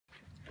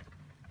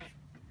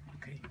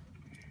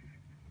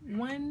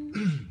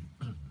When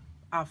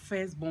our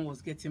firstborn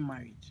was getting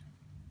married,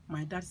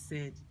 my dad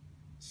said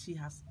she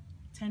has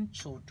 10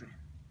 children.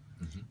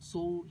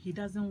 So he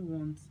doesn't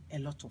want a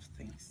lot of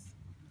things.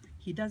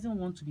 He doesn't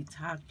want to be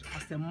tagged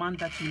as a man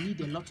that you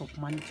need a lot of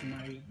money to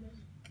marry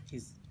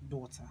his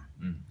daughter.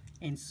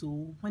 And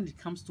so when it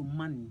comes to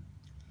money,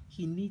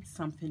 he needs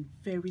something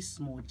very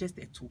small, just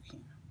a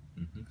token.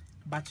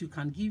 But you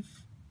can give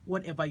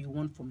whatever you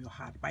want from your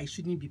heart, but it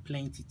shouldn't be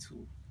plenty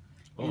too.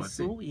 Oh, I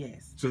see. So,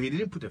 yes. So he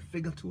didn't put a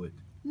figure to it?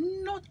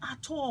 Not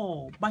at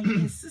all. But he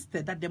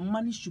insisted that the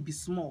money should be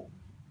small.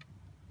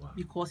 Wow.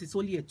 Because it's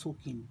only a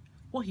token.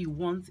 What he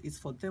wants is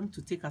for them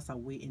to take us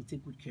away and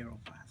take good care of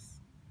us.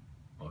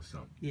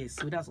 Awesome. Yes,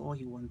 so that's all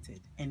he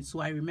wanted. And so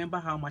I remember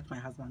how much my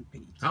husband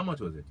paid. How much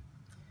was it?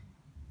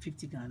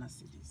 50 Ghana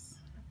cedis.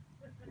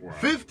 Wow.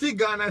 50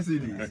 Ghana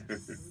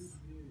cedis.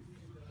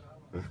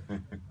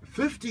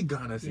 50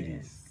 Ghana cedis.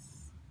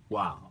 Yes.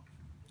 Wow.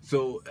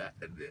 So,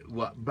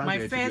 what?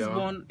 My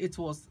firstborn, it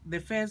was the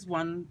first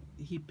one,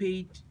 he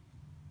paid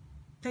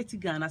 30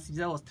 Ghana cedis,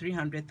 that was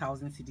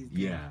 300,000 cedis.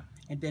 Yeah.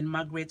 And then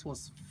Margaret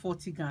was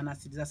 40 Ghana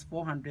cedis, that's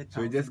 400,000.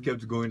 So it just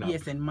kept going up.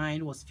 Yes, and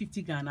mine was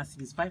 50 Ghana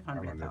cedis,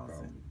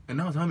 500,000. And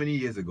that was how many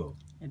years ago?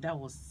 And that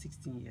was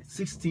 16 years.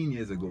 16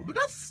 years ago. But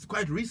that's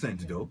quite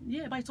recent, though.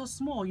 Yeah, but it was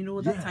small, you know.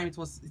 That Yeah. time it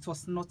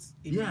was not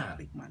any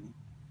big money.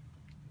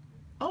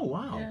 Oh,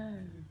 wow. Yeah.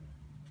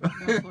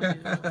 That's what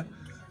it was.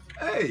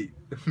 Hey.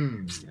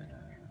 Yeah.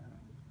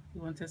 He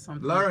wanted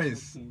something.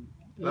 Lawrence.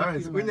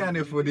 Lawrence, we need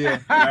it for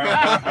there.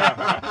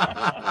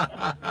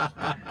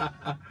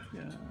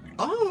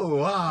 Oh,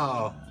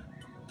 wow.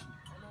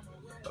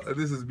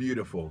 This is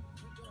beautiful.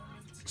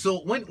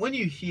 So when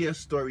you hear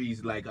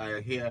stories like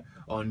I hear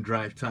on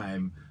Drive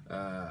Time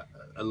a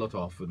lot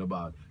often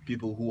about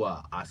people who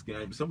are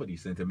asking, somebody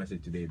sent a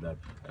message today that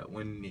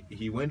when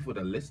he went for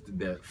the list,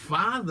 the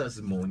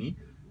father's money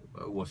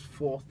was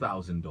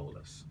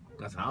 $4,000.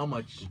 That's how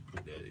much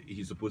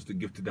he's supposed to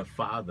give to the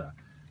father.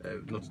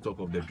 Not to talk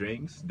of the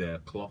drinks, the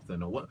cloth,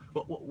 and all.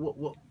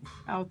 What?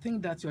 I'll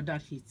think that your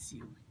dad hates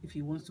you if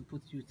he wants to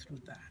put you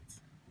through that.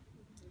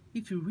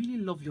 If you really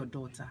love your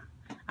daughter,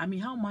 I mean,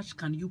 how much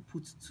can you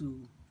put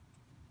to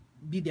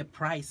be the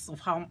price of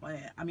how?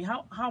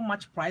 How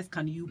much price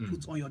can you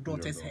put on your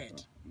daughter's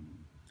head?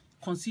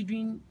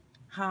 Considering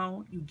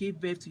how you gave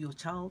birth to your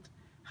child,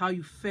 how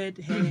you fed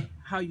her,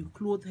 how you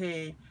clothed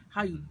her,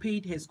 how you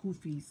paid her school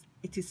fees,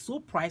 it is so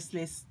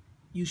priceless.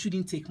 You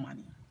shouldn't take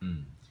money.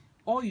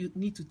 All you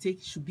need to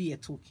take should be a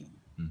token.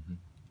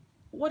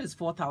 What is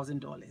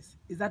 $4,000?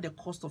 Is that the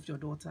cost of your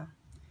daughter?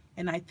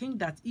 And I think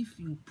that if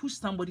you push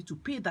somebody to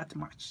pay that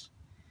much,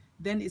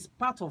 then it's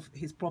part of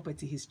his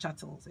property, his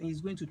chattels, and he's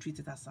going to treat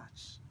it as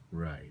such.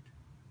 Right,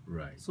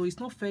 right. So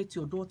it's not fair to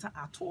your daughter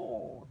at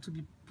all to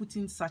be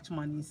putting such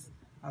monies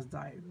as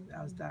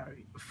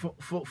dowry.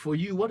 For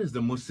you, what is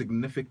the most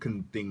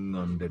significant thing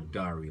on the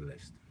dowry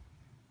list?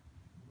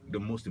 The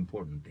most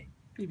important thing?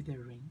 Maybe the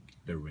ring.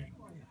 The ring.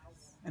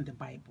 Yes. And the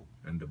Bible.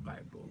 And the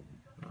Bible.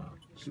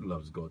 She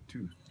loves God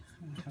too.